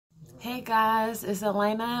Hey guys, it's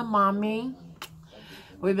Alaina and Mommy.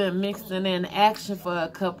 We've been mixing in action for a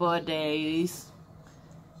couple of days.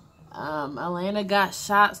 Alaina got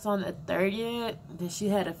shots on the 30th. Then she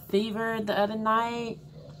had a fever the other night.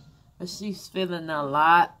 But she's feeling a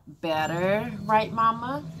lot better. Right,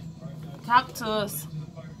 Mama? Talk to us.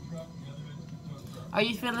 Are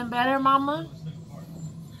you feeling better, Mama?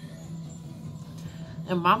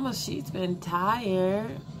 And Mama, she's been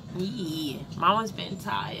tired. Yeah, Mama's been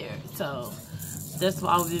tired, so that's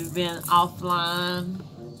why we've been offline.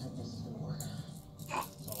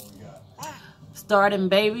 Starting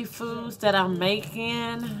baby foods that I'm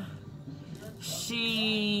making.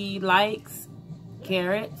 She likes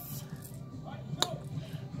carrots.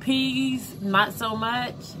 Peas, not so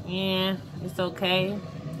much. Yeah, it's okay.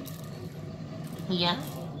 Yeah.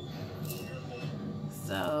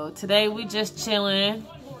 So today we just chilling.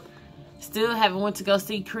 Still haven't went to go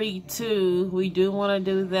see Creed 2. We do want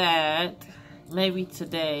to do that. Maybe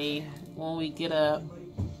today when we get up.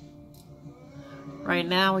 Right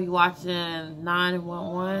now we watching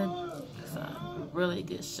 911. It's a really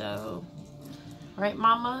good show. Right,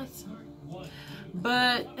 mamas?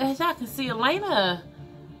 But as y'all can see, Alaina,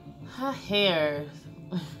 her hair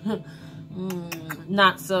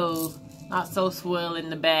not so swell in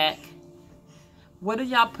the back. What do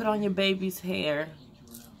y'all put on your baby's hair?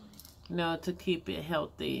 You know, to keep it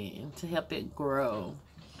healthy and to help it grow.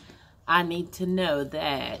 I need to know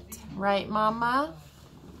that. Right, Mama?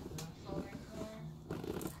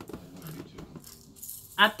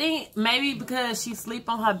 I think maybe because she sleep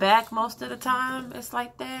on her back most of the time, it's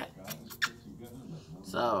like that.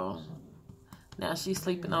 So, now she's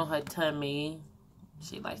sleeping on her tummy.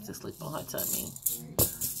 She likes to sleep on her tummy.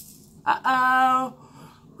 Uh-oh.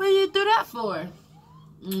 What do you do that for?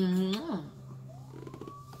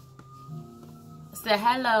 Say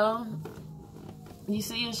hello. You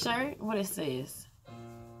see your shirt? What it says?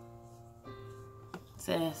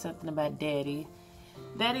 Says something about Daddy.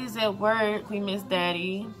 Daddy's at work. We miss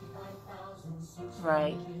Daddy.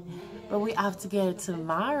 Right. But we off together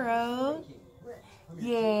tomorrow.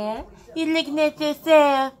 Yeah. You looking at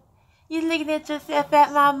yourself. You looking at yourself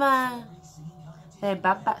at Mama. Say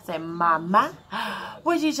Papa. Say Mama.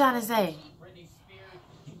 What you trying to say?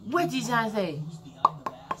 What you trying to say?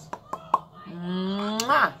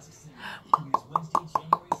 Mwah.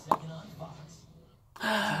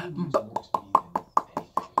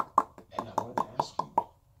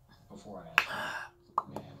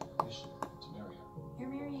 You're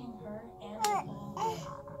marrying her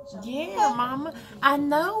and Yeah, Mama. I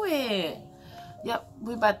know it. Yep,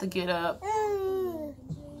 we about to get up. You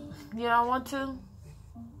don't want to?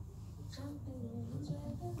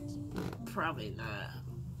 Probably not.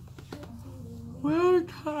 We're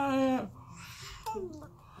tired.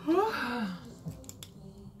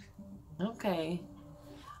 Okay.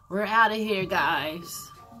 We're out of here,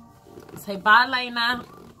 guys. Say bye, Alaina.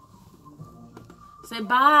 Say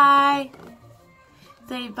bye.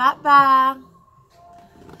 Say bye-bye.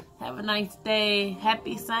 Have a nice day.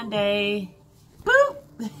 Happy Sunday. Boop.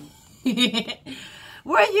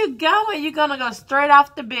 Where you going? You gonna go straight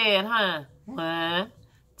off the bed, huh? 1,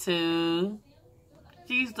 2.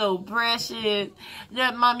 She's so precious.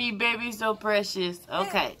 That mommy baby's so precious.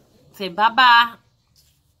 Okay. Say bye-bye.